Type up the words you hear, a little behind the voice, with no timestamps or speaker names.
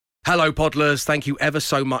Hello, Podlers. Thank you ever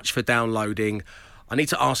so much for downloading. I need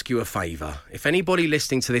to ask you a favour. If anybody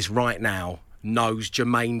listening to this right now knows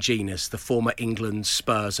Jermaine Genius, the former England,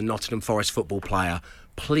 Spurs and Nottingham Forest football player,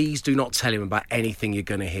 please do not tell him about anything you're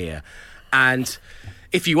going to hear. And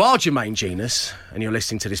if you are Jermaine Genius and you're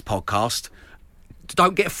listening to this podcast,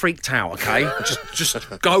 don't get freaked out, OK? Just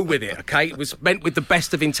go with it, OK? It was meant with the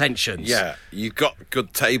best of intentions. Yeah, you've got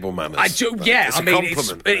good table manners. I do, yeah. It's I a mean,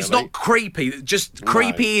 compliment, it's really. not creepy. Just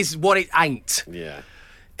creepy is what it ain't. Yeah.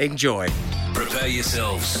 Enjoy. Prepare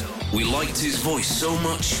yourselves. We liked his voice so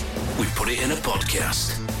much, we put it in a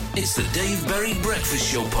podcast. It's the Dave Berry Breakfast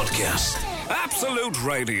Show podcast. Absolute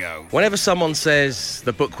Radio. Whenever someone says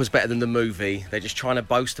the book was better than the movie, they're just trying to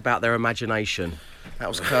boast about their imagination. That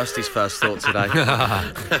was Kirsty's first thought today.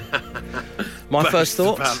 My first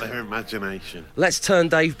thought? About their imagination. Let's turn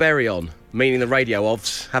Dave Berry on, meaning the radio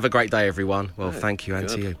ofs. Have a great day, everyone. Well, thank you, and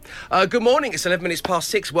to you. Good morning. It's 11 minutes past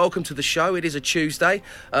 6. Welcome to the show. It is a Tuesday.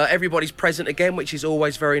 Everybody's present again, which is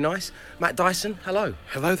always very nice. Matt Dyson, hello.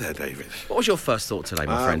 Hello there, David. What was your first thought today,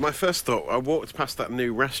 my friend? My first thought, I walked past that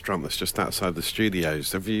new restaurant that's just outside the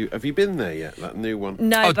studios. Have you been there yet, that new one?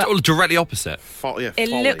 No, but directly opposite. it Folly.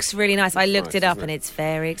 looks really nice. I looked it up isn't and it's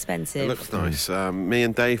very expensive. It looks nice. Me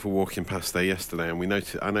and Dave were walking past there yesterday, and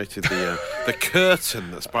I noted the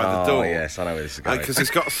curtain that's by the door. Oh, yes, I know where this is going. Because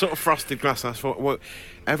it's got sort of frosted glass. I thought, well,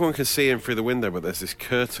 everyone can see in through the window, but there's this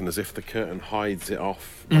curtain, as if the curtain hides it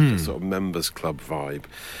off, like a sort of members club vibe.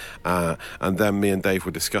 And then me and Dave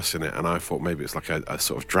were discussing it, and I thought maybe it's like a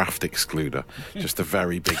sort of draft excluder, just a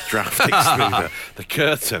very big draft excluder, the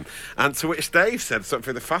curtain. And to which Dave said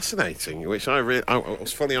something fascinating, which I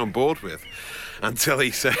was fully on board with. Until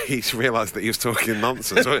he realised that he was talking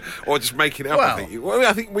nonsense, or just making it up. Well,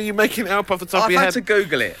 I think were you making it up off the top of your I've head? had to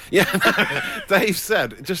Google it. Yeah, Dave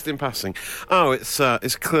said, just in passing,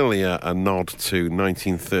 it's clearly a nod to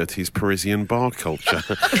 1930s Parisian bar culture.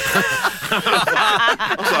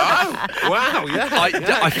 I was like, oh, wow,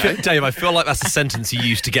 yeah. Dave, I feel like that's a sentence you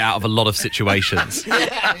used to get out of a lot of situations.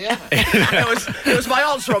 Yeah. It was my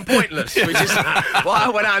answer on Pointless, which is why I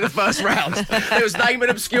went out in the first round. It was name an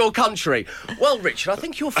obscure country. Well, Richard, I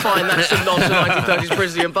think you'll find that's a nod to 1930s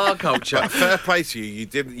Parisian bar culture. But fair play to you.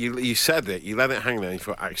 You said it. You let it hang there. And you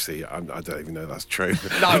thought, actually, I don't even know that's true.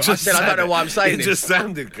 No, I said I don't know why I'm saying it. It just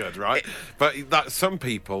sounded good, right? But some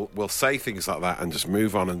people will say things like that and just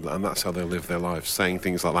move on, and that's how they live their lives, saying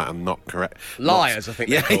things like that and not correct. Liars, I think.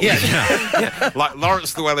 Yeah. Like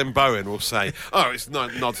Lawrence Llewellyn-Bowen will say, it's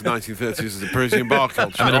not to 1930s, it's a Parisian bar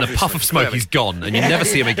culture. And then in a puff of smoke, he's gone, and you never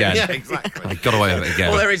see him again. Yeah, exactly. He got away with it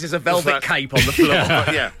again. All there is a velvet cape on the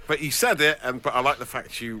floor. But you said it, but I like the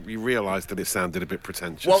fact you realised that it sounded a bit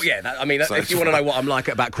pretentious. Well, yeah, if you want to know what I'm like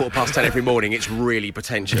at about 10:15 every morning, it's really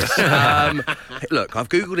pretentious. Look, I've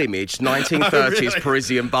Googled image 1930s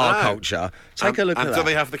Parisian bar culture. Take a look at that. And do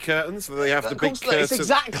they have the curtains? Do they have the big curtains? It's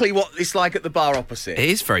exactly what it's like at the bar opposite. It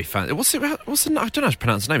is very fancy. What's the? I don't know how to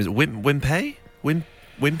pronounce the name. Is it Wimpy?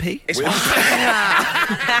 Wimpy? It's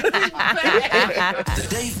The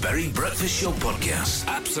Dave Berry Breakfast Show podcast.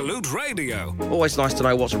 Absolute Radio. Always nice to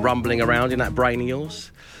know what's rumbling around in that brain of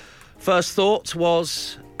yours. First thought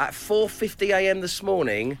was at 4:50am this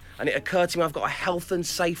morning, and it occurred to me I've got a health and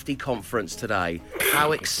safety conference today.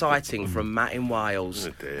 How exciting from Matt in Wales.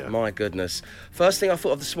 Oh dear. My goodness. First thing I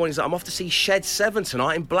thought of this morning is that I'm off to see Shed 7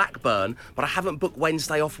 tonight in Blackburn, but I haven't booked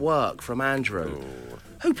Wednesday off work from Andrew. Ooh.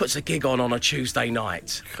 Who puts a gig on a Tuesday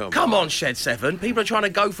night? Come on, Shed 7. People are trying to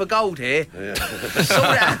go for gold here. Yeah.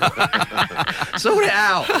 Sort it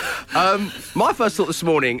out. My first thought this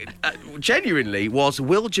morning, genuinely, was,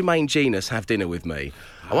 will Jermaine Genius have dinner with me?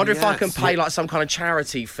 I wonder if I can pay like some kind of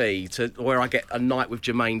charity fee to where I get a night with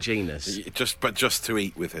Jermaine Genius. Just to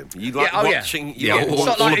eat with him. You like watching? Yeah, it's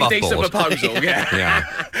not like a decent proposal. Yeah.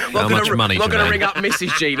 How much money? I'm not going to ring up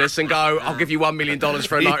Mrs. Genius and go, I'll give you $1 million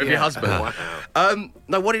for a night with your husband. Wow.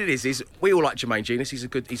 No, what it is we all like Jermaine Genius. He's a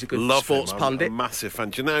good Love sports him. pundit. I'm a massive fan.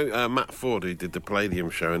 Do you know Matt Ford, who did the Palladium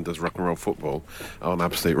show and does rock and roll football on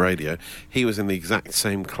Absolute Radio? He was in the exact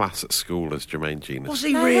same class at school as Jermaine Genius. Was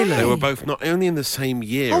he really? They were both not only in the same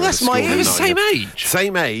year. Oh, that's my They were the same age.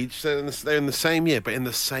 Same age. They're in the same year, but in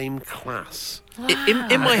the same class.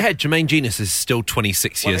 In my head, Jermaine Genius is still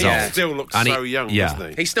 26 years old. He still looks so young,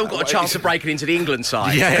 doesn't he? He's still got a chance of breaking into the England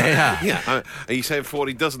side. Yeah. Are you saying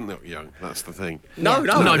 40 doesn't look young? That's the thing. No,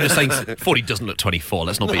 I'm just saying 40 doesn't look 24.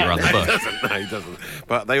 Let's not beat around the bush. No, he doesn't.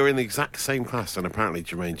 But they were in the exact same class, and apparently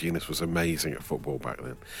Jermaine Genius was amazing at football back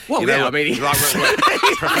then. Well, I mean... I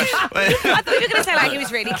thought you were going to say he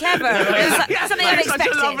was really clever. It was something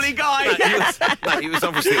unexpected. Such a lovely guy. He was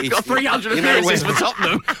obviously... Got 300 appearances for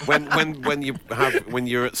Tottenham. When when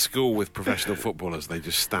you're at school with professional footballers, they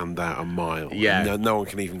just stand out a mile. Yeah. No one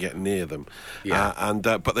can even get near them. Yeah.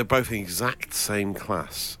 But they're both in the exact same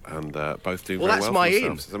class and both do very that's well my for in.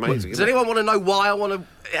 themselves. It's amazing. Does anyone want to know why I want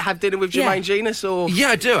to have dinner with Jermaine Genius? Or Yeah,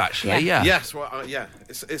 I do actually. Yeah. Yes, well, yeah.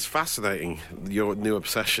 It's fascinating, your new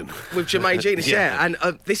obsession. with Jermaine Genius, yeah. And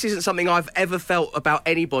this isn't something I've ever felt about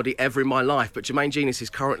anybody ever in my life, but Jermaine Genius is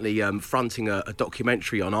currently fronting a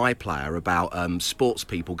documentary on iPlayer about sports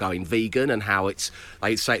people going vegan and how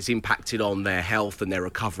they say it's impacted on their health and their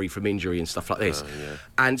recovery from injury and stuff like this.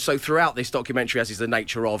 And so throughout this documentary, as is the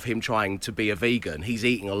nature of him trying to be a vegan, he's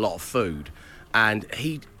eating a lot of food. And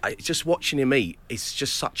just watching him eat, it's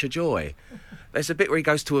just such a joy. There's a bit where he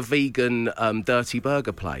goes to a vegan dirty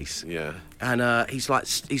burger place. Yeah. And he's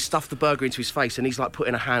stuffed the burger into his face and he's like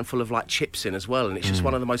putting a handful of like chips in as well. And it's just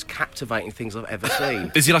one of the most captivating things I've ever seen.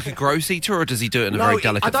 Is he like a gross eater, or does he do it in a very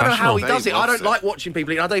delicate I don't know fashion? how he does it. I loves don't it. like watching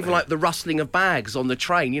people eat. I don't even like the rustling of bags on the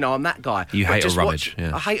train. You know, I'm that guy. You But hate a just rummage,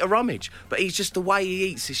 yeah. I hate a rummage. But he's just, the way he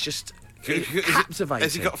eats is just captivating.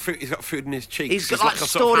 Has he got food? He's got food in his cheeks. He's got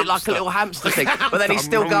stored it like a little hamster thing, but then he's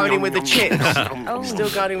still going in with the chips. Still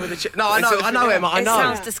going in with the chips. No, I know, Emma, I It know.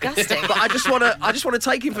 sounds disgusting. But I just want to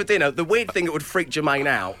take him for dinner. The weird thing that would freak Jermaine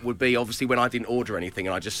out would be obviously when I didn't order anything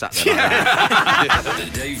and I just sat there. Like that.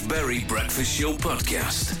 The Dave Berry Breakfast Show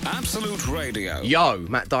Podcast. Absolute Radio. Yo,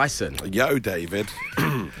 Matt Dyson, Yo, David.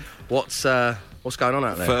 what's going on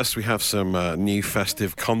out there? First, we have some new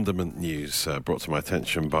festive condiment news brought to my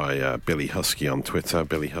attention by Billy Husky on Twitter.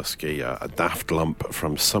 Billy Husky, a daft lump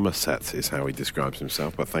from Somerset is how he describes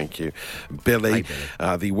himself, but thank you, Billy. Hey,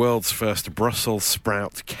 Billy. The world's first Brussels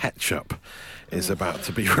sprout ketchup is about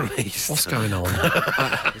to be released. What's going on?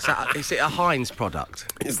 Is it a Heinz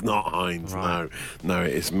product? It's not Heinz, Right. no.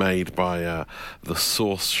 It is made by the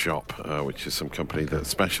Sauce Shop, which is some company that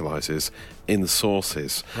specialises in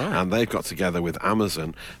sauces, and they've got together with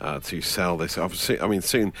Amazon to sell this. Obviously, I mean,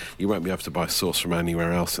 soon you won't be able to buy sauce from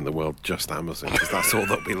anywhere else in the world, just Amazon, because that's all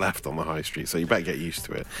that'll be left on the high street. So you better get used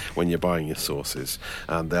to it when you're buying your sauces,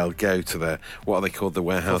 and they'll go to their, what are they called, the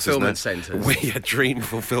warehouses? Fulfillment centres. Yeah, dream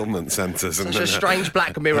fulfillment centres. Such a strange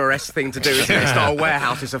Black Mirror-esque thing to do, isn't it? It's not a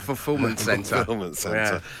warehouse, it's a fulfilment centre. Fulfillment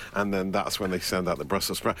centre. And then that's when they send out the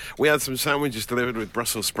Brussels sprout. We had some sandwiches delivered with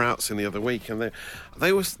Brussels sprouts in the other week, and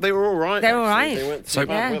they were all right. They were all actually. right. They weren't too So,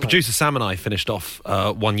 bad, were they? producer Sam and I finished off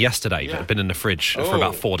one yesterday that had been in the fridge for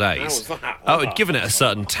about 4 days. how was that? It'd given it a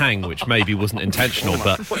certain tang, which maybe wasn't intentional,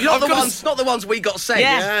 but Not the ones we got sent.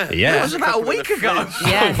 Yeah. Yeah. It was about a week ago.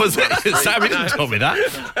 Yeah. was it? Sam didn't tell me that.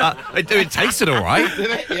 It tasted all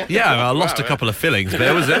right. Yeah, I lost a couple of fillings, but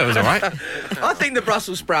it was all right. I think the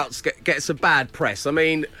Brussels sprouts gets a bad press. I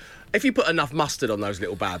mean, if you put enough mustard on those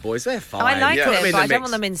little bad boys, they're fine. I like Put them it, in but the I don't mix.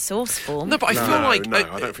 want them in sauce form. No, but I feel like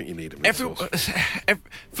I don't think you need them in sauce.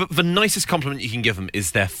 the nicest compliment you can give them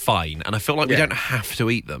is they're fine, and I feel like we Yeah. don't have to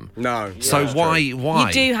eat them. No. So that's why? You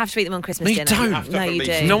do have to eat them on Christmas No, you dinner. don't. You have to No, have at you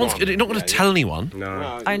least do. No one's one. you're not going to tell anyone.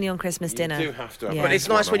 No. Only on Christmas dinner. You do have to have Yeah. But it's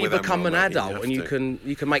nice when you With them become on an that, you adult have and you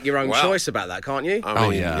to. can make your own Well, choice about that, can't you? I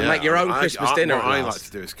mean, yeah. Make your own Christmas dinner What at I like last.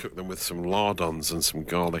 to do is cook them with some lardons and some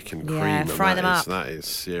garlic and Yeah, cream. And fry them up. That is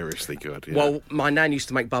seriously good. Yeah. Well, my nan used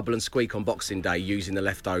to make bubble and squeak on Boxing Day using the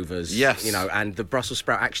leftovers. Yes. You know, and the Brussels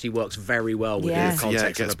sprout actually works very well with Yeah. the context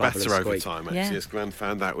it gets of a bubble better and over squeak. time, actually, Yeah. as Glenn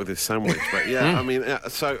found out with his sandwich. But yeah, I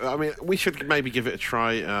mean, we should maybe give it a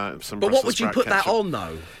try. Some But Brussels what would you sprout put that ketchup. on,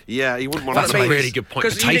 though? Yeah, you wouldn't want That's to a make really good point.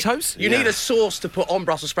 'Cause Potatoes? You need a sauce to put on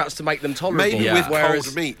Brussels sprouts to make them tolerable. Maybe Yeah. with Whereas,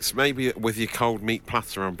 cold meats. Maybe with your cold meat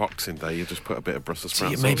platter on Boxing Day, you just put a bit of Brussels So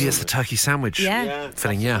sprouts. maybe on it's a it. turkey sandwich Yeah.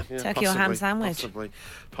 filling. Yeah. Turkey or ham sandwich.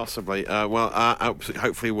 Possibly.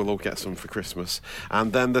 Hopefully we'll all get some for Christmas.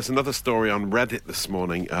 And then there's another story on Reddit this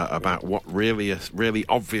morning about what really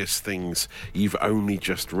obvious things you've only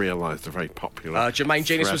just realised are very popular. Jermaine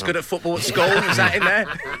Genius thread was on- good at football at school. Is that in there?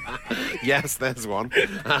 Yes, there's one.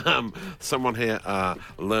 Someone here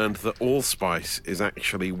learned that allspice is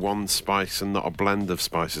actually one spice and not a blend of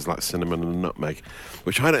spices like cinnamon and nutmeg,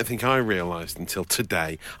 which I don't think I realised until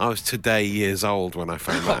today. I was today years old when I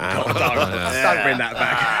found that out. Don't bring that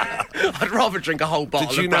back. I'd rather drink a whole bottle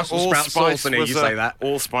Did you of know Brussels sprout sauce than hear you say that.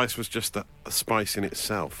 allspice was just a spice in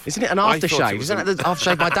itself? Isn't it an I thought aftershave? it was Isn't that the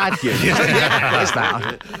aftershave my dad used? What is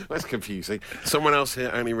that? That's confusing. Someone else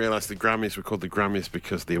here only realised the Grammys were called the Grammys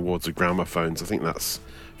because the awards are gramophones. I think that's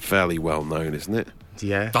fairly well known, isn't it?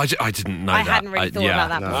 Yeah. I didn't know I that. hadn't really thought about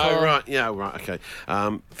that before. Oh, right, yeah, right, okay.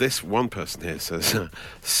 This one person here says,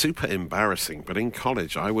 super embarrassing, but in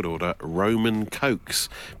college I would order Roman Cokes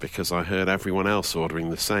because I heard everyone else ordering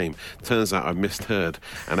the same. Turns out I misheard,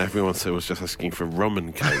 and everyone was just asking for rum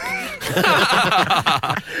and Coke. Can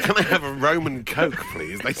I have a Roman Coke,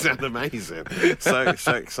 please? They sound amazing. So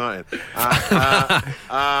excited.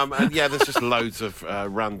 And yeah, there's just loads of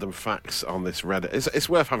random facts on this Reddit. It's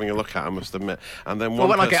worth having a look at, I must admit. And then Well,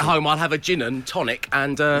 when I get home, I'll have a gin and tonic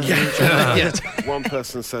and... One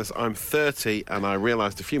person says, I'm 30 and I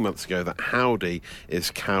realised a few months ago that howdy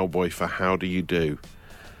is cowboy for how do you do,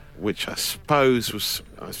 which I suppose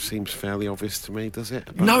seems fairly obvious to me, does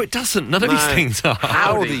it? No, it doesn't. None of these things are.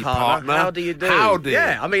 Howdy, partner. How do you do? Howdy.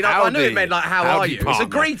 Yeah, I mean, I knew it meant like, how are you? It's a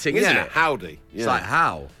greeting, isn't it? Howdy. It's like,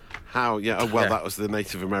 how? How, yeah. Oh, well, that was the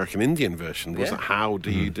Native American Indian version, wasn't it? How do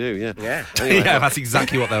you do? Yeah. Yeah. Anyway, Yeah, that's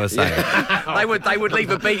exactly what they were saying. They would leave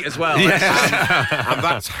a beat as well. and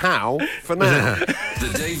that's how for now.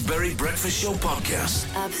 The Dave Berry Breakfast Show podcast.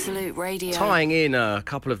 Absolute Radio. Tying in a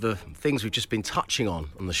couple of the things we've just been touching on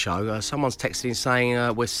the show, someone's texted in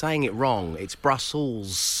saying we're saying it wrong. It's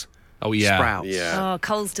Brussels Oh, yeah. sprouts. Yeah. Oh,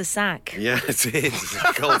 coals to sack. Yeah, it is.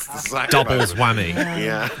 Calls the sack. Doubles whammy.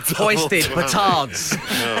 Yeah. Hoisted petards.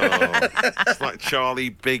 Oh, it's like Charlie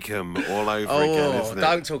Bigham all over again, isn't it?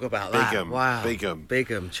 Don't talk about that. Bigham. Wow.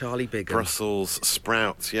 Bigham. Charlie Bigham. Brussels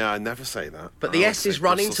sprouts. Yeah, I never say that. But I the always S's say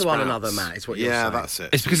run Brussels into one sprouts. another, Matt, is what you're Yeah, saying. that's it.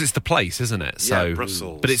 It's because it's the place, isn't it? So, Yeah,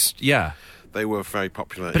 Brussels. But it's, yeah. They were very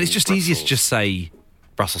popular. But it's in just easier to Brussels. just say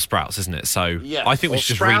Brussels sprouts, isn't it? So Yes. I think we Or should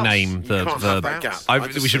just sprouts. rename You can't have that gap. I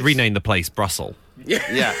just we should say- rename the place Brussels. Yeah,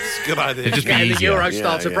 it's a good idea. It'd just be Getting the easier.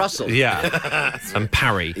 Eurostar to Yeah. Brussels. Yeah. And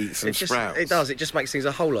Parry. Eat some It sprouts. does. It just makes things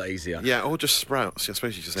a whole lot easier. Yeah, or just sprouts. I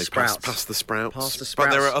suppose you just say Sprouts. pass the sprouts. Pass the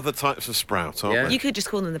But there sprouts. are other types of sprout, aren't Yeah. there? You could just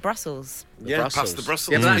call them the Brussels. Yeah, Brussels. pass the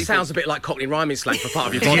Brussels. Yeah, but that People- sounds a bit like Cockney rhyming slang for part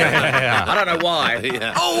of your body. Yeah. I don't know why.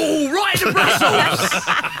 Yeah. Oh, right to Brussels!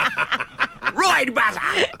 Right,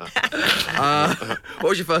 Bazza! What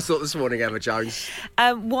was your first thought this morning, Emma Jones?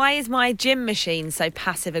 Why is my gym machine so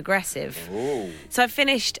passive aggressive? So I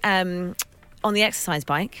finished on the exercise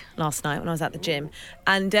bike last night when I was at the gym,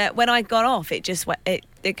 and when I got off, it just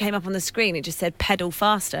it came up on the screen. It just said pedal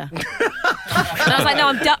faster, and I was like, "No,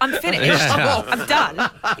 I'm done. I'm finished. Yeah. I'm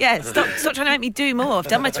done. Yeah, stop trying to make me do more. I've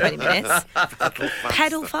done my 20 minutes.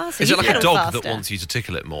 Pedal faster. Is You it like a pedal dog faster. that wants you to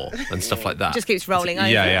tickle it more and stuff like that? Just keeps rolling over.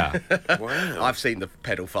 Yeah, yeah. Wow. I've seen the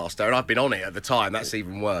pedal faster, and I've been on it at the time. That's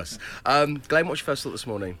even worse. Glenn, what's your first thought this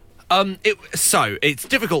morning? So it's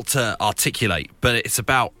difficult to articulate, but it's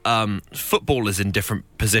about footballers in different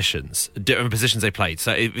positions they played.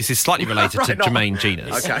 So this is slightly related to Right on. Jermaine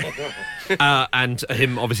Genus, Okay. and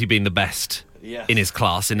him obviously being the best Yes. in his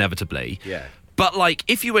class, inevitably. Yeah. But like,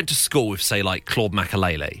 if you went to school with, say, like Claude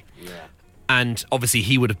Makelele, and obviously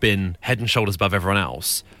he would have been head and shoulders above everyone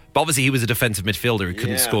else, but obviously he was a defensive midfielder who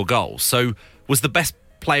couldn't Yeah. score goals. So was the best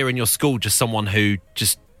player in your school just someone who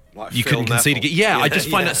just Like you Phil couldn't concede? Neville. Yeah, I Yeah, just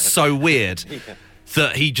find yeah. that so weird.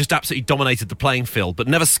 That he just absolutely dominated the playing field, but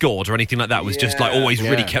never scored or anything like that. Was just like always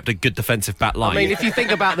really kept a good defensive back line. I mean, if you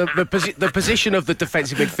think about the position of the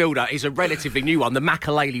defensive midfielder is a relatively new one, the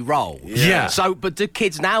Makelele role. Yeah. So, but do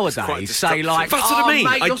kids quite nowadays say like, destructive. That's what I mean.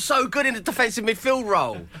 mate, you're so good in the defensive midfield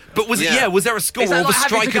role. But was it? Yeah. Yeah. Was there a school Is that where like the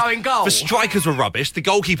having to strikers? go in goal? The strikers were rubbish. The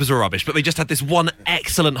goalkeepers were rubbish, but they just had this one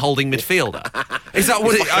excellent holding midfielder. Is that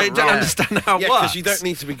what? I don't understand how it Yeah, works. because you don't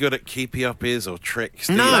need to be good at keepy uppers or tricks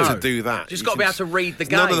do No. you, to do that. Just You got to be can able to read the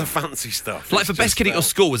it's None game. of the fancy stuff. Like It's for best just, kid at your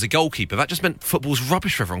school was a goalkeeper. That just meant football's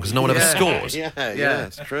rubbish for everyone because no one ever scored. Yeah, Yeah.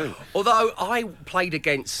 it's true. Although I played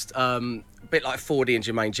against a bit like Fordy and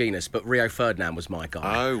Jermaine Genus, but Rio Ferdinand was my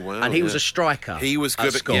guy. Oh, wow, And he was yeah. a striker. He was good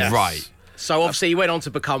at school. yes. Right. So obviously he went on to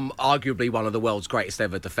become arguably one of the world's greatest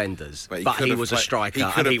ever defenders. But But he he could was have a striker he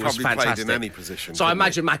could and he have was probably played fantastic. in any position, So I couldn't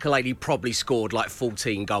he? imagine Makelele probably scored like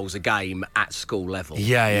 14 goals a game at school level.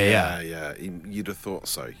 Yeah. You'd have thought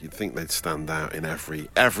so. You'd think they'd stand out in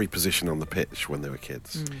every position on the pitch when they were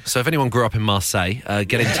kids. So if anyone grew up in Marseille,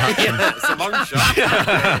 get in touch. It's a long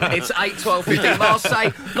shot. It's 8, 12, 15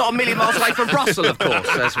 Marseille. Not a million miles away from Brussels, of course,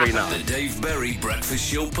 as we know. The Dave Berry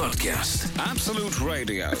Breakfast Show podcast. Absolute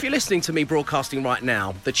Radio. If you're listening to me broadcasting right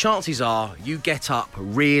now, the chances are you get up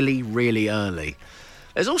really, really early.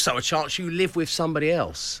 There's also a chance you live with somebody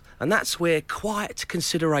else, and that's where quiet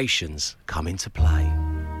considerations come into play.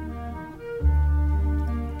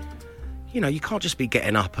 You know, you can't just be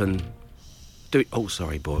getting up and do... Oh,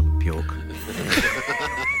 sorry, Bjork.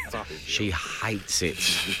 She hates it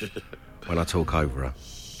when I talk over her.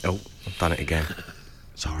 Oh, I've done it again.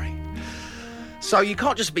 Sorry. So you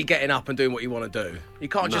can't just be getting up and doing what you want to do. You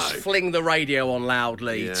can't just fling the radio on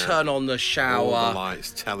loudly, turn on the shower, all the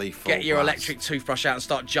lights, telly, full get your blast. electric toothbrush out and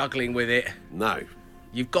start juggling with it. No.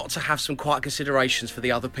 You've got to have some quiet considerations for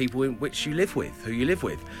the other people in which you live with, who you live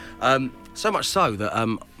with. So much so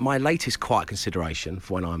that my latest quiet consideration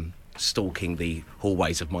for when I'm stalking the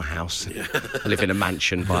hallways of my house, I live in a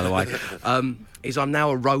mansion, by the way, is I'm now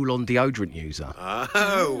a roll-on deodorant user.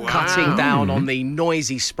 Oh, wow. Cutting down on the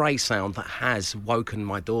noisy spray sound that has woken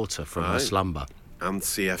my daughter from her slumber. And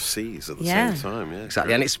CFCs at the same time,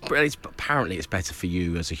 Exactly, and it's apparently it's better for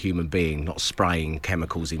you as a human being, not spraying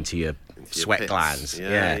chemicals into your sweat pits. glands.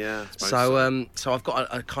 Yeah. So I've got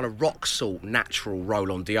a kind of rock salt natural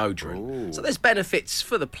roll-on deodorant. Ooh. So there's benefits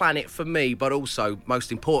for the planet, for me, but also,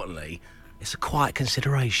 most importantly, it's a quiet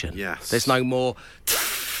consideration. Yes. There's no more...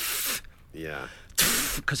 Yeah.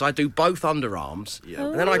 Because I do both underarms,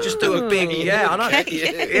 and then I just do a big, I know,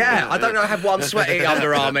 I don't have one sweaty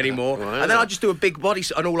underarm anymore, and then I just do a big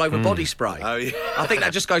an all-over body spray. Oh, yeah. I think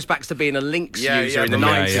that just goes back to being a Lynx user in the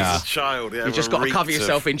 90s. As a child, You've just got to cover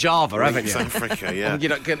yourself in Java, haven't you? Africa, yeah. You're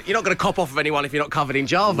not going to cop off of anyone if you're not covered in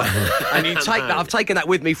Java. And you take that. I've taken that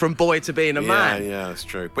with me from boy to being a man. Yeah, that's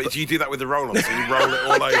true. But do you do that with the roll-on? So you roll it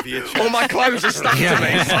all over your chest? All my clothes are stuck to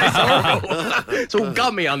me. So it's horrible. It's all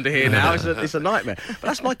gummy under here now. It's a nightmare. But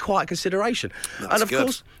that's my quiet consideration. And of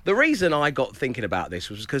course, the reason I got thinking about this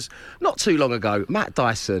was because not too long ago, Matt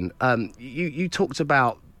Dyson, you talked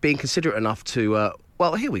about being considerate enough to...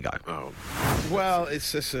 well, here we go. Oh. Well,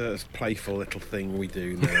 it's just a playful little thing we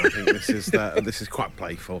do now. I think this is quite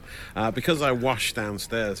playful because I wash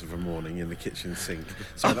downstairs of a morning in the kitchen sink.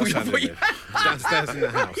 So that's how I do it. Downstairs in the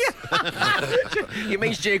house. You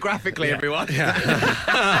mean geographically, everyone?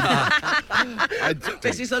 Yeah.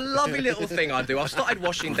 This is a lovely little thing I do. I've started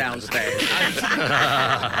washing downstairs.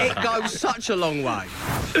 And it goes such a long way.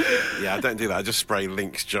 Yeah, I don't do that. I just spray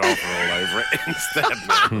Lynx Java all over it instead.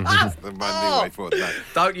 That's my new way forward. No.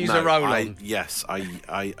 Don't use a roll-on. Yes,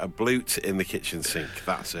 I bleat in the kitchen sink.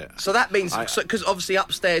 That's it. So that means, because obviously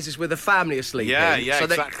upstairs is where the family are sleeping. Yeah, so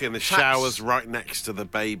exactly. And the shower's right next to the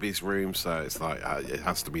baby's room, so it's like it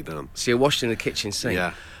has to be done. So you're washing in the kitchen sink.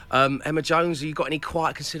 Yeah. Emma Jones, have you got any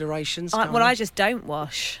quiet considerations? I just don't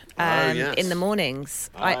wash in the mornings.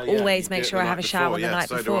 I always make sure I have a shower the night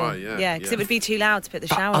before. Because it would be too loud to put the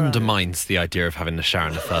shower on. Undermines the idea of having the shower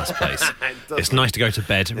in the first place. It's nice to go to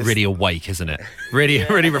bed really awake, isn't it?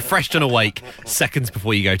 Really refreshed and awake seconds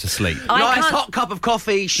before you go to sleep. Nice hot cup of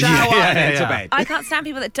coffee, shower, and then to bed. I can't stand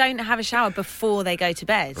people that don't have a shower before they go to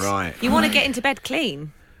bed. Right. You want to get into bed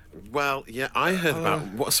clean. Well, yeah, I heard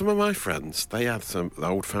about some of my friends. They had some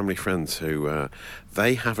old family friends who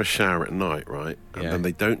they have a shower at night, right? And then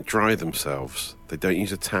they don't dry themselves. They don't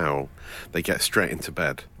use a towel. They get straight into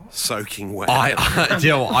bed, soaking wet.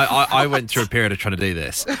 I went through a period of trying to do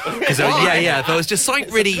this because there was just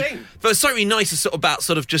something really nice about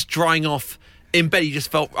sort of just drying off. In bed, you just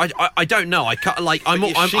felt. I don't know. I'm kind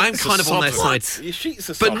of on their side, your sheets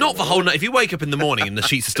are but not the whole night. If you wake up in the morning and the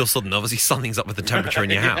sheets are still sodden, obviously something's up with the temperature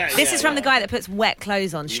in your house. This is from the guy that puts wet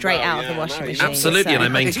clothes on straight out of the washing machine. Absolutely, and I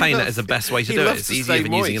maintain that is the best way to do it. It's easier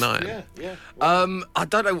than using an iron. I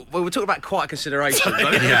don't know. Well, we're talking about quiet consideration. Now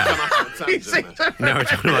we're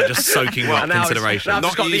talking about just soaking wet consideration. I've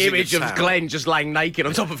just got the image of Glenn just laying naked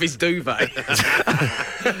on top of his duvet,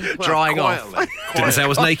 drying off. Didn't say I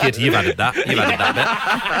was naked. You've added that.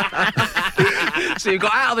 So you've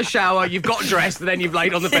got out of the shower, you've got dressed, and then you've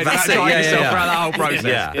laid on the bed without drying yourself throughout the whole process.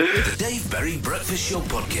 The Dave Berry Breakfast Show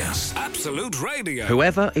Podcast. Absolute Radio.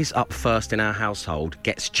 Whoever is up first in our household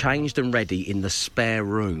gets changed and ready in the spare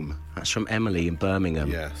room. That's from Emily in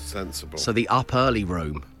Birmingham. Yeah, sensible. So the up early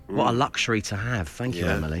room. What a luxury to have. Thank you,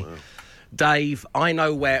 Emily. Wow. Dave, I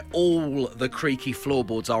know where all the creaky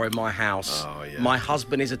floorboards are in my house. Oh, yeah. My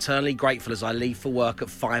husband is eternally grateful as I leave for work at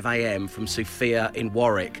 5 a.m. from Sophia in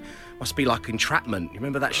Warwick. Must be like entrapment. You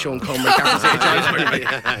remember that Sean Connery Jones movie?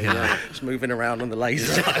 Yeah. Just moving around on the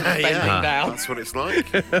laser, bending down. That's what it's like.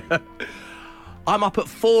 I'm up at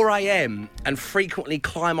 4 a.m. and frequently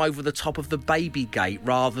climb over the top of the baby gate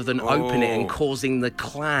rather than open it and causing the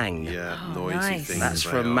clang. Yeah, noisy things. That's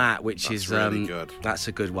from Matt, which is really good. That's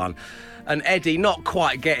a good one. And Eddie, not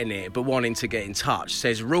quite getting it, but wanting to get in touch,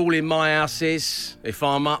 says, rule in my house is, if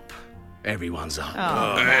I'm up, everyone's up.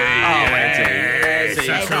 Eddie.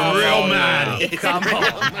 That's a real man. Come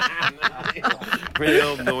on.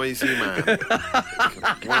 Real noisy man.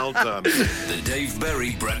 Well done. The Dave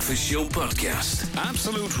Berry Breakfast Show Podcast.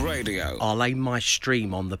 Absolute Radio. I'll aim my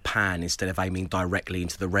stream on the pan instead of aiming directly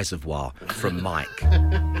into the reservoir, from Mike.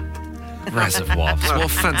 Reservoir. What a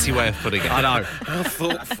fancy way of putting it. I know. How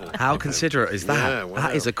thoughtful. How considerate is that? Yeah, wow.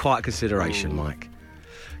 That is a quiet consideration, Mike.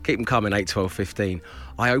 Keep them coming, 8, 12, 15.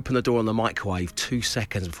 I open the door on the microwave 2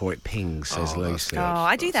 seconds before it pings, says Lucy. Oh,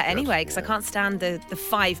 I do that anyway because I can't stand the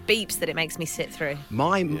 5 beeps that it makes me sit through.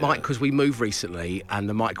 My mic, because we moved recently and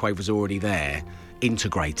the microwave was already there,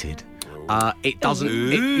 integrated. It doesn't.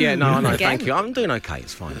 I know. Again? Thank you. I'm doing okay.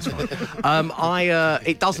 It's fine.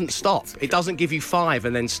 It doesn't stop. It doesn't give you 5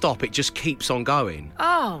 and then stop. It just keeps on going.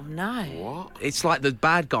 Oh no! What? It's like the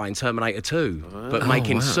bad guy in Terminator 2, but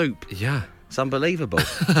making soup. Yeah. It's unbelievable.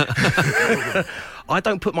 I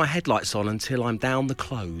don't put my headlights on until I'm down the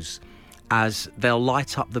close, as they'll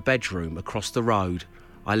light up the bedroom across the road.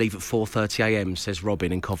 I leave at 4:30 a.m, says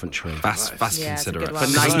Robin in Coventry. That's Yeah, it's a considerate. good one.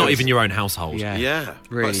 Because it's not even your own household. Yeah.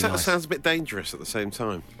 Really But it nice. sounds a bit dangerous at the same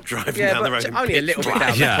time. Driving Yeah, down the but road. in only a pitch little bit black.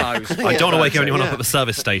 down Yeah. the close. I don't want to wake anyone up Yeah. at the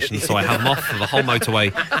service station, so I have them off for the whole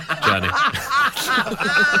motorway journey.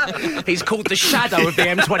 He's called the shadow of the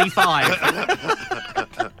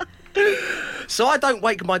M25. So I don't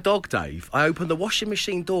wake my dog, Dave. I open the washing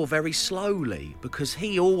machine door very slowly because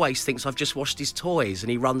he always thinks I've just washed his toys and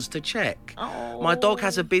he runs to check. My dog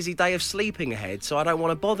has a busy day of sleeping ahead, so I don't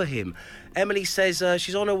want to bother him. Emily says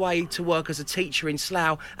she's on her way to work as a teacher in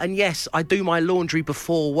Slough, and yes, I do my laundry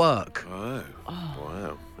before work. Oh,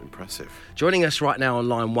 wow. Impressive. Joining us right now on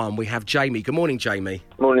line 1, we have Jamie. Good morning, Jamie.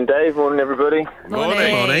 Morning, Dave. Morning, everybody.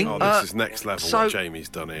 Morning. Oh, this is next level so, what Jamie's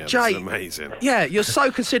done here. Jay- This is amazing. Yeah, you're so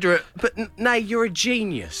considerate, but nay, you're a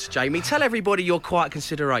genius, Jamie. Tell everybody your quiet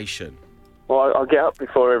consideration. Well, I get up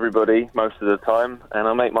before everybody most of the time, and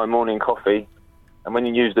I make my morning coffee. And when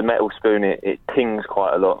you use the metal spoon, it tings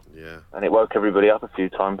quite a lot. Yeah. And it woke everybody up a few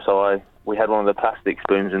times. So we had one of the plastic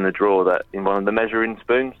spoons in the drawer, in one of the measuring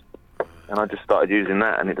spoons, and I just started using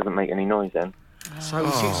that, and it doesn't make any noise then.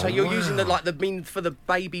 So you're using for the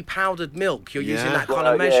baby powdered milk. You're using that kind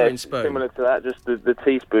Well, of measuring it's spoon. similar to that, just the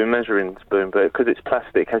teaspoon measuring spoon, but because it's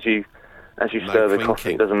plastic, as you stir the coffee,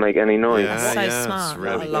 clinking. it doesn't make any noise. Yeah, So yeah, smart. it's What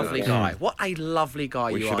really a lovely good. guy. What a lovely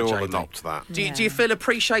guy We you should are, all Jamie. adopt that. Do you feel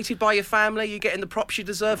appreciated by your family? You getting the props you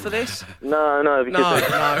deserve for this? No, because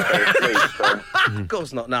Of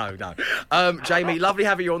course not. No. Jamie, lovely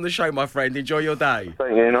having you on the show, my friend. Enjoy your day.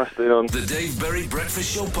 Thank you, nice being on. The Dave Berry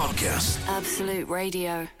Breakfast Show podcast. Absolute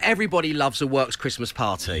Radio. Everybody loves a works Christmas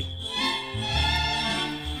party.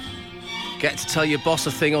 Get to tell your boss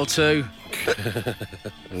a thing or two.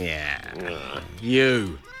 Yeah.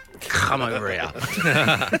 You. Come over here.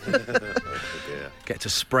 Get to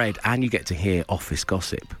spread, and you get to hear office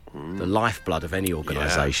gossip. The lifeblood of any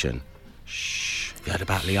organisation. Shh. You heard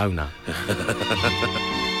about Leona?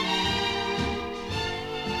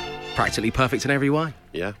 Practically perfect in every way.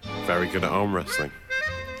 Yeah, very good at arm wrestling.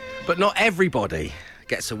 But not everybody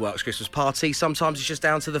gets a works Christmas party. Sometimes it's just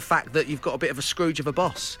down to the fact that you've got a bit of a Scrooge of a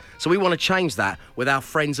boss. So we want to change that with our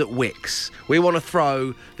friends at Wix. We want to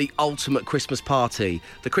throw the ultimate Christmas party,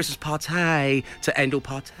 the Christmas party to end all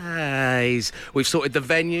parties. We've sorted the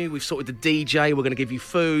venue, we've sorted the DJ, we're going to give you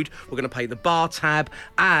food, we're going to pay the bar tab,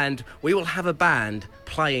 and we will have a band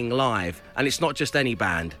playing live. And it's not just any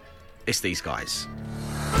band, it's these guys.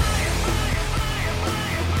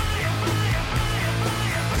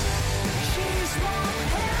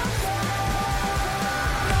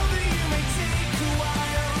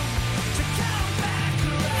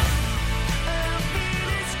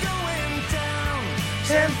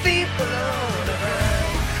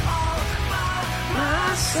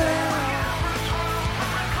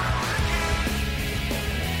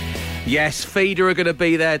 Yes, Feeder are going to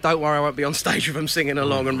be there. Don't worry, I won't be on stage with them singing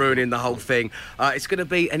along and ruining the whole thing. It's going to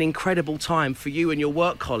be an incredible time for you and your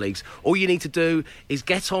work colleagues. All you need to do is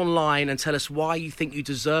get online and tell us why you think you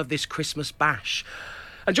deserve this Christmas bash.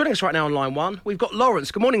 And joining us right now on line 1, we've got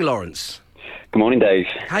Lawrence. Good morning, Lawrence. Good morning, Dave.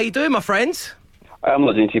 How you doing, my friend? I'm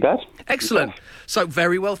not doing too bad. Excellent. So,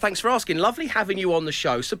 very well, thanks for asking. Lovely having you on the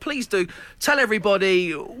show. So please do tell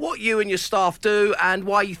everybody what you and your staff do and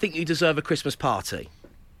why you think you deserve a Christmas party.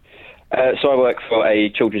 So I work for a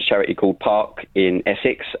children's charity called Park in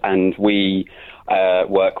Essex, and we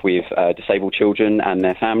work with disabled children and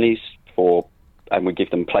their families and we give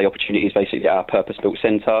them play opportunities, basically, at our purpose-built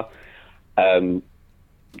centre.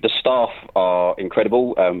 The staff are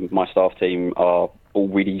incredible. My staff team are all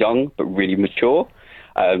really young but really mature.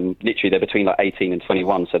 Literally, they're between 18 and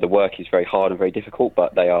 21, so the work is very hard and very difficult,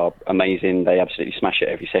 but they are amazing. They absolutely smash it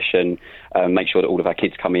every session, make sure that all of our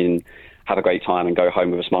kids come in, have a great time and go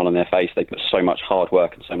home with a smile on their face. They put so much hard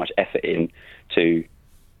work and so much effort in to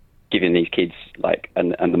giving these kids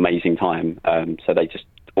an amazing time. So they just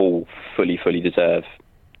all fully deserve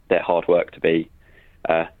their hard work to be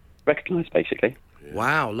recognised, basically.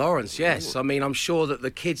 Wow, Lawrence, yes. I mean, I'm sure that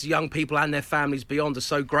the kids, young people and their families beyond are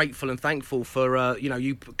so grateful and thankful for,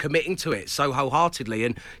 you committing to it so wholeheartedly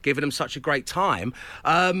and giving them such a great time.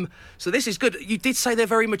 So this is good. You did say they're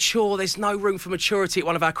very mature. There's no room for maturity at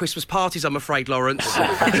one of our Christmas parties, I'm afraid, Lawrence.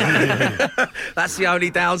 That's the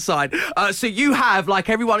only downside. So you have, like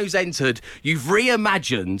everyone who's entered, you've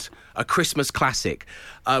reimagined a Christmas classic.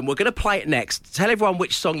 We're going to play it next. Tell everyone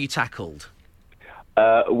which song you tackled.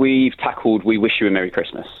 We've tackled We Wish You a Merry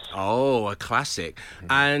Christmas. Oh, a classic.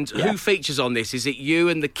 And who features on this? Is it you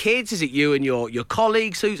and the kids? Is it you and your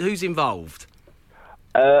colleagues? Who's involved?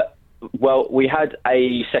 Well, we had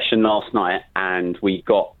a session last night and we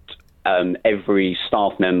got every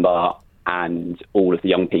staff member and all of the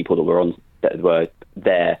young people that were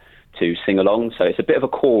there to sing along. So it's a bit of a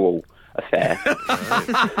choral affair.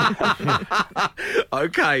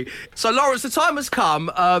 Okay. So, Lawrence, the time has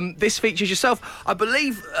come. This features yourself, I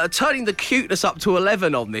believe, turning the cuteness up to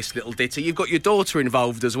 11 on this little ditty. You've got your daughter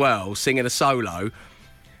involved as well, singing a solo.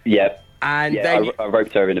 Yep. And then I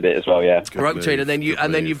roped her in a bit as well. Yeah, roped her in, and then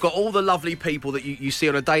you've got all the lovely people that you see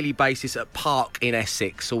on a daily basis at Park in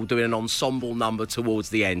Essex, all doing an ensemble number towards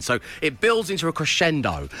the end. So it builds into a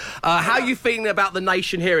crescendo. How are you feeling about the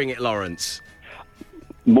nation hearing it, Lawrence?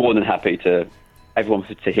 More than happy to everyone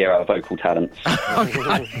to hear our vocal talents.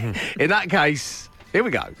 Okay. In that case, here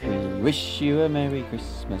we go. We wish you a Merry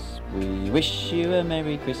Christmas. We wish you a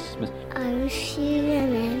Merry Christmas. I wish you a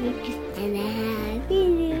Merry Christmas and a Happy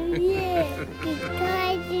New Year. Because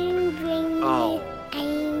you bring me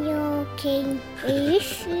and your King. We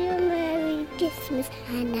wish you a Merry Christmas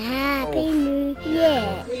and a Happy New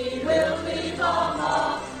Year. We will leave our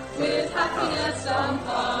mark with happiness on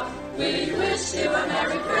heart. We wish you a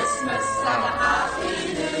Merry Christmas and a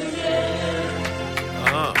Happy New Year.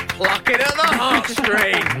 Plucking at the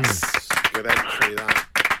heartstrings. Good entry, that.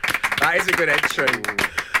 That is a good entry.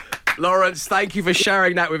 Lawrence, thank you for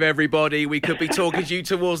sharing that with everybody. We could be talking to you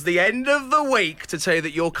towards the end of the week to tell you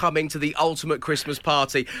that you're coming to the ultimate Christmas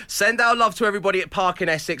party. Send our love to everybody at Park in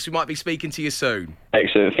Essex. We might be speaking to you soon.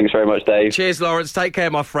 Excellent. Thanks very much, Dave. Cheers, Lawrence. Take care,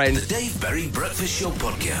 my friend. The Dave Berry Breakfast Show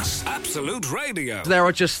Podcast. Absolute Radio. There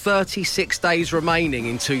are just 36 days remaining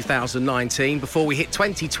in 2019 before we hit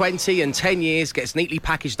 2020 and 10 years gets neatly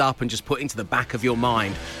packaged up and just put into the back of your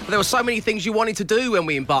mind. But there were so many things you wanted to do when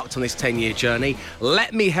we embarked on this 10-year journey.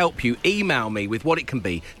 Let me help you. Email me with what it can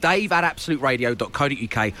be.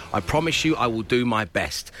 dave@absoluteradio.co.uk. I promise you I will do my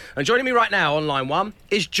best. And joining me right now on line one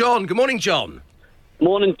is John. Good morning, John.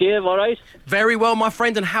 Morning, Dave. All right? Very well, my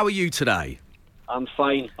friend. And how are you today? I'm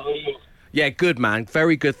fine. How are you? Yeah, good, man.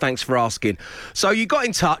 Very good. Thanks for asking. So you got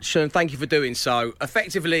in touch, and thank you for doing so.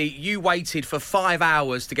 Effectively, you waited for 5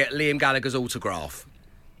 hours to get Liam Gallagher's autograph.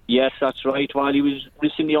 Yes, that's right, while he was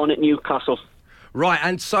recently on at Newcastle. Right,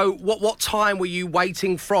 and so what time were you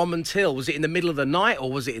waiting from until? Was it in the middle of the night,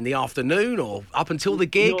 or was it in the afternoon, or up until the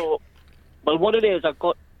gig? No. Well, what it is, I've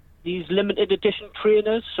got these limited edition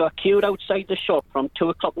trainers, so I queued outside the shop from 2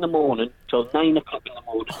 o'clock in the morning till 9 o'clock in the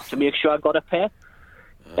morning to make sure I got a pair.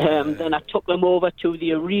 Then I took them over to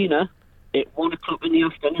the arena at 1 o'clock in the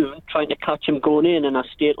afternoon, trying to catch him going in, and I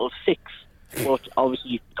stayed till 6, but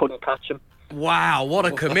obviously couldn't catch him. Wow, what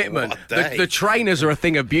a commitment. What a day. The trainers are a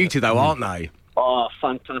thing of beauty, though, aren't they? Oh,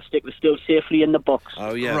 fantastic. We're still safely in the box.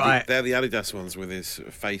 Oh, yeah. Right. They're the Adidas ones with his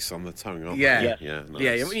face on the tongue, aren't Yeah. they? Yeah. Nice.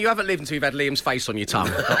 Yeah, you haven't lived until you've had Liam's face on your tongue.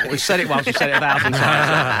 We've said it once, we've said it 1,000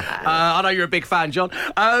 times. I know you're a big fan, John.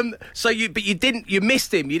 But you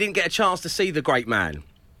missed him. You didn't get a chance to see the great man.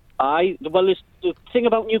 Well, the thing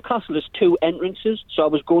about Newcastle is 2 entrances, so I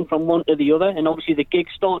was going from one to the other, and obviously the gig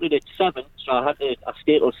started at 7, so I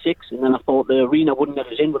stayed till 6, and then I thought the arena wouldn't let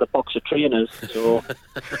us in with a box of trainers, so...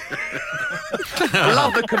 I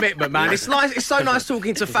love the commitment, man. It's nice. It's so nice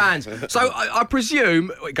talking to fans. So I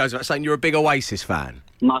presume, it goes without saying, you're a big Oasis fan.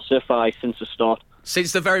 Massive since the start.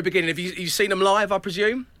 Since the very beginning. Have you seen them live, I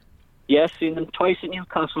presume? Yes, seen them twice at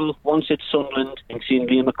Newcastle, once at Sunderland, and seen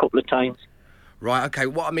Liam a couple of times. Right, okay.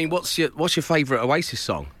 What's your favourite Oasis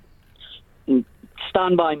song?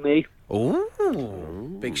 Stand By Me.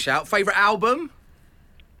 Ooh, big shout. Favourite album?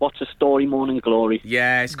 What's a Story, Morning Glory.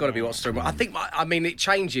 Yeah, it's got to be What's a Story. I think, it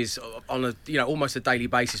changes on a almost a daily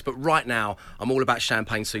basis, but right now I'm all about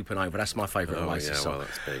Champagne Supernova. That's my favourite Oasis song. Well,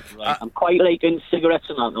 that's big. Right. I'm quite liking Cigarettes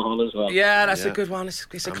and Alcohol as well. Yeah, that's a good one.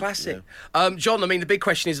 It's a classic. Yeah. John, the big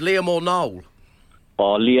question is Liam or Noel?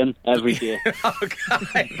 Oh, Liam, every day.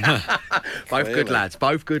 Okay. Both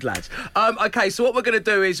good lads. Okay, so what we're going to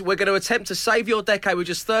do is we're going to attempt to save your decade with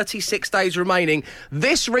just 36 days remaining.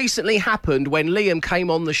 This recently happened when Liam came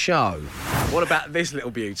on the show. What about this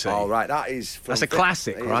little beauty? Oh, right, that is... That's a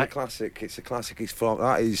classic, right? It's a classic. It's a classic.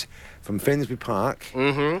 That is from Finsbury Park.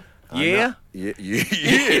 Mm-hmm. Yeah? Yeah.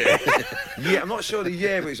 Yeah, I'm not sure the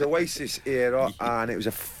year, but it's Oasis era, and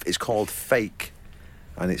it's called Fake.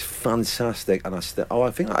 And it's fantastic, and I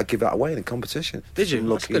think I'd give that away in a competition. Did you?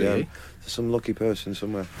 That's good of you. Some lucky person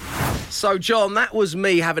somewhere. So, John, that was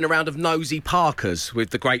me having a round of nosy Parkers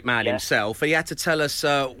with the great man himself. He had to tell us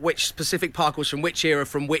which specific Parker was from which era,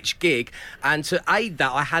 from which gig. And to aid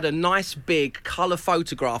that, I had a nice big colour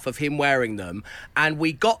photograph of him wearing them. And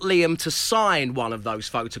we got Liam to sign one of those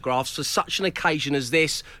photographs for such an occasion as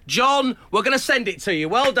this. John, we're going to send it to you.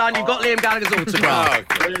 Well done. You've got Liam Gallagher's autograph.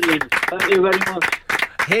 Brilliant. Thank you very much.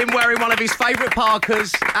 Him wearing one of his favourite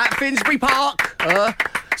Parkers at Finsbury Park.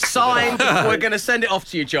 Signed. We're going to send it off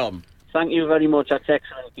to you, John. Thank you very much. That's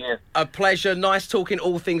excellent. Yeah. A pleasure. Nice talking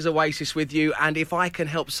all things Oasis with you. And if I can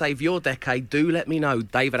help save your decade, do let me know.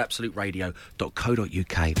 Dave at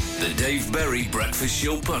absoluteradio.co.uk. The Dave Berry Breakfast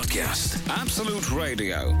Show Podcast. Absolute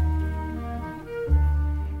Radio.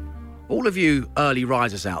 All of you early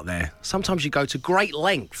risers out there, sometimes you go to great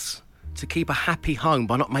lengths to keep a happy home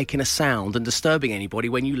by not making a sound and disturbing anybody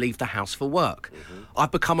when you leave the house for work. Mm-hmm.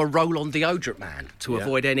 I've become a roll-on deodorant man to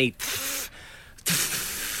avoid any... It's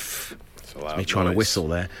me trying to whistle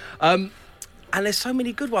there. And there's so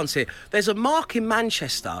many good ones here. There's a Mark in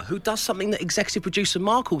Manchester who does something that executive producer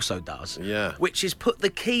Mark also does. Yeah. Which is put the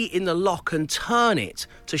key in the lock and turn it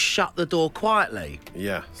to shut the door quietly.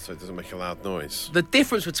 Yeah, so it doesn't make a loud noise. The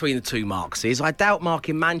difference between the two Marks is I doubt Mark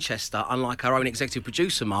in Manchester, unlike our own executive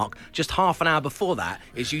producer Mark, just half an hour before that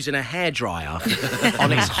is using a hairdryer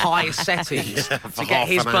on its highest settings to get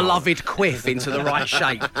his beloved quiff into the right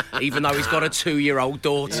shape, even though he's got a 2-year-old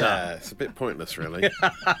daughter. Yeah, it's a bit pointless, really.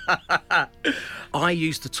 I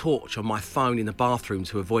used the torch on my phone in the bathroom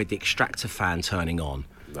to avoid the extractor fan turning on.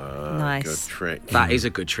 Nice. Good trick. That is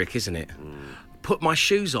a good trick, isn't it? Put my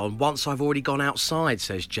shoes on once I've already gone outside,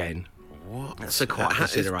 says Jen. What? That's a quite Is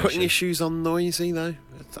consideration. putting your shoes on noisy, though?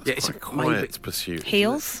 That's it's quite a quiet pursuit.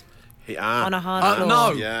 Heels? On a hard floor.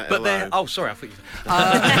 No, yeah, but they're... Oh, sorry, I thought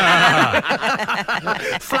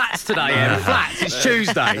you... Flats today, Em. Flats. It's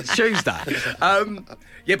Tuesday. It's Tuesday.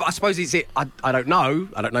 Yeah, but I suppose it's it. I don't know.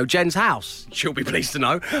 I don't know Jen's house. She'll be pleased to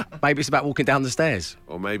know. Maybe it's about walking down the stairs.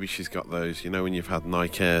 Or maybe she's got those, when you've had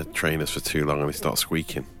Nike Air trainers for too long and they start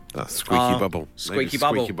squeaking. That squeaky bubble. Squeaky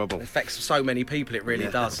bubble. It affects so many people, it really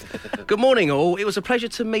does. Good morning, all. It was a pleasure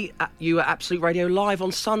to meet you at Absolute Radio Live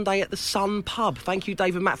on Sunday at the Sun Pub. Thank you,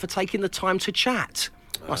 Dave and Matt, for taking the time to chat.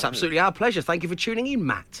 That's absolutely our pleasure. Thank you for tuning in,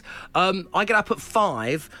 Matt. I get up at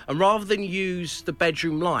 5, and rather than use the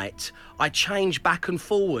bedroom light, I change back and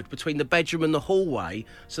forward between the bedroom and the hallway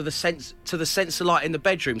to the sensor light in the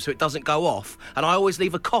bedroom so it doesn't go off. And I always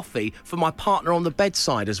leave a coffee for my partner on the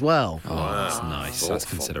bedside as well. Oh, that's nice. That's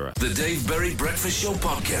considerate. The Dave Berry Breakfast Show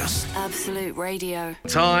Podcast. Absolute Radio.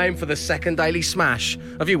 Time for the second daily smash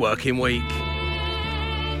of your working week.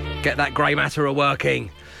 Get that grey matter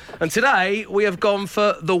a-working. And today we have gone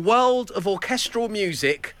for the world of orchestral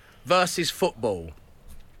music versus football.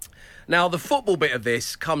 Now, the football bit of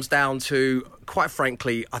this comes down to, quite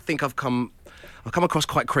frankly, I think I've come across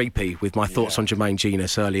quite creepy with my thoughts on Jermaine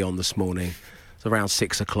Genius early on this morning. It's around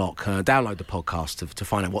 6 o'clock. Download the podcast to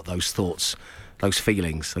find out what those thoughts, those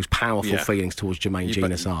feelings, those powerful feelings towards Jermaine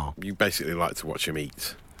Genius are. You basically like to watch him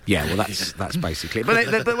eat. Yeah, well, that's basically it.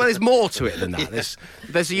 But there's more to it than that.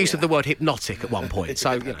 There's the use of the word hypnotic at one point.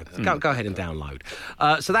 So, go ahead and download.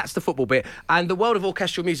 So that's the football bit. And the world of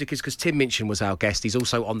orchestral music is because Tim Minchin was our guest. He's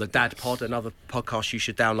also on the Dad Pod, another podcast you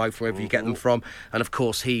should download from wherever you get them from. And, of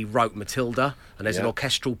course, he wrote Matilda, and there's an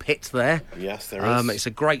orchestral pit there. Yes, there is. It's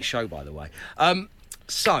a great show, by the way.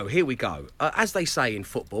 So, here we go. As they say in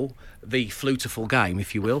football, the flutiful game,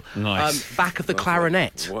 if you will. Nice. Back of the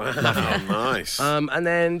clarinet. Wow, nice. And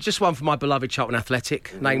then just one for my beloved Charlton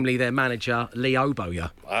Athletic, namely their manager, Lee Oboya.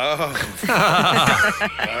 Oh,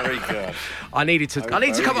 very good. I need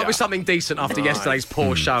to come up with something decent after yesterday's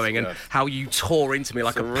poor showing and how you tore into me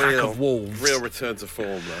like a pack of wolves. Real return to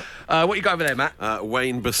form, what you got over there, Matt?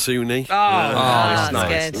 Wayne Bassouni.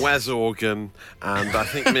 Nice. Wes Organ, and I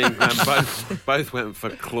think me and Glenn both went for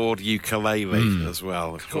Claude Ukulele as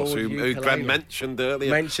well, of course, who Glenn mentioned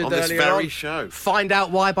earlier on this very show. Find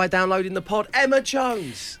out why by downloading the pod. Emma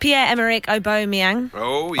Jones. Pierre-Emerick Aubameyang.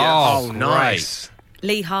 Oh, yes. Oh, nice.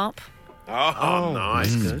 Lee Harp. Oh,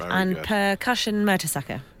 nice. Very and good. percussion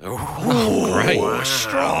Mertesacker. Oh, great. Wow.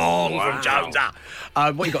 Strong from Jones.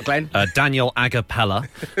 What you got, Glenn? Daniel Agapella,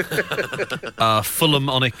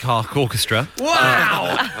 Philharmonic Orchestra.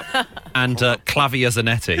 Wow! And Clavier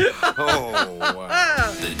Zanetti. Oh,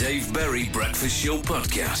 wow. The Dave Berry Berry Breakfast Show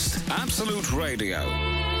podcast. Absolute Radio.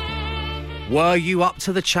 Were you up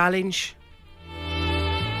to the challenge?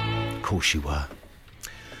 Of course you were.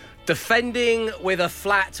 Defending with a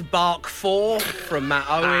flat bark 4 from Matt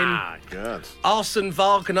Owen. Good. Arsene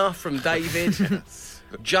Wagner from David.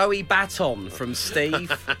 Joey Baton from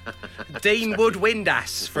Steve. Dean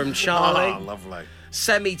Wood-Windass from Charlie. Lovely.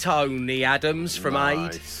 Semitone Adams from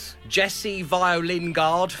Aid. Jesse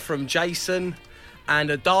Violingard from Jason.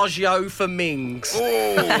 And Adagio for Mings.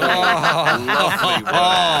 Lovely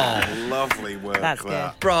work. That's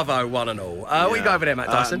good. Bravo, one and all. What you go over there, Matt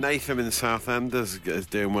Dyson? Nathan in Southend is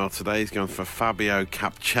doing well today. He's going for Fabio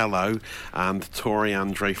Capcello and Tori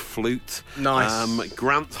Andre Flute. Nice.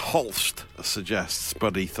 Grant Holst suggests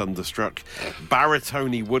Buddy Thunderstruck.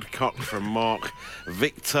 Baritone Woodcock from Mark.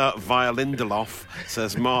 Victor Violindeloff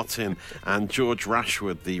says Martin. And George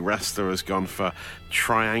Rashwood, the wrestler, has gone for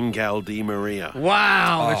Triangel Di Maria.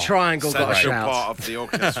 Wow, the triangle got a Central shout. part of the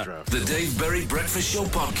orchestra. The Dave Berry Breakfast Show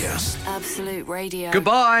podcast. Absolute Radio.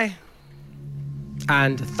 Goodbye.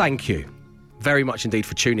 And thank you very much indeed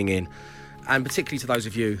for tuning in, and particularly to those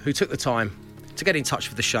of you who took the time to get in touch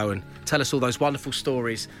with the show and tell us all those wonderful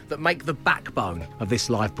stories that make the backbone of this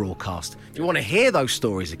live broadcast. If you want to hear those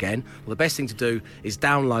stories again, well, the best thing to do is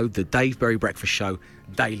download the Dave Berry Breakfast Show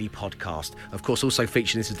daily podcast. Of course, also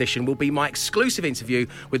featured in this edition will be my exclusive interview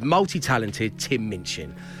with multi-talented Tim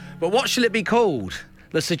Minchin. But what shall it be called?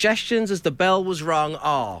 The suggestions as the bell was rung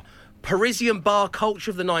are Parisian bar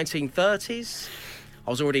culture of the 1930s. I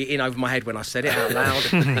was already in over my head when I said it out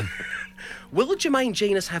loud. Will Jermaine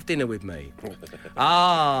Genus have dinner with me?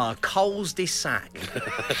 Coles de Sac.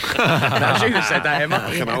 That was you who said that, Emma.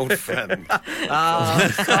 Like an old friend.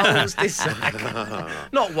 Coles de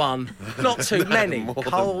Sac. Not one, not two, many.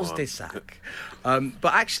 Coles de Sac.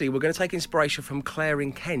 But actually, we're going to take inspiration from Claire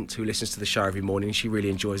in Kent, who listens to the show every morning, and she really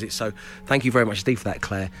enjoys it. So thank you very much indeed for that,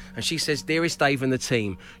 Claire. And she says, "Dearest Dave and the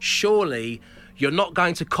team, surely you're not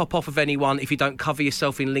going to cop off of anyone if you don't cover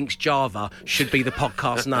yourself in Lynx Java," should be the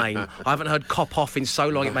podcast name. I haven't heard cop off in so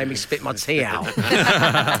long it made me spit my tea out.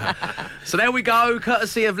 So there we go,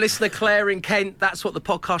 courtesy of listener Claire in Kent. That's what the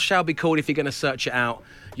podcast shall be called if you're going to search it out.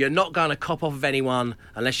 You're not going to cop off of anyone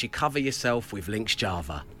unless you cover yourself with Lynx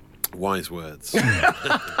Java. Wise words.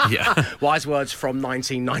 Yeah. Wise words from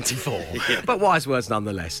 1994. But wise words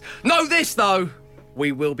nonetheless. Know this, though.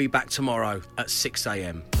 We will be back tomorrow at 6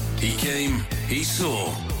 a.m. He came, he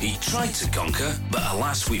saw, he tried to conquer, but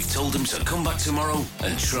alas, we've told him to come back tomorrow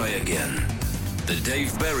and try again. The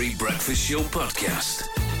Dave Berry Breakfast Show podcast.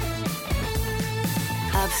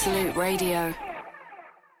 Absolute Radio.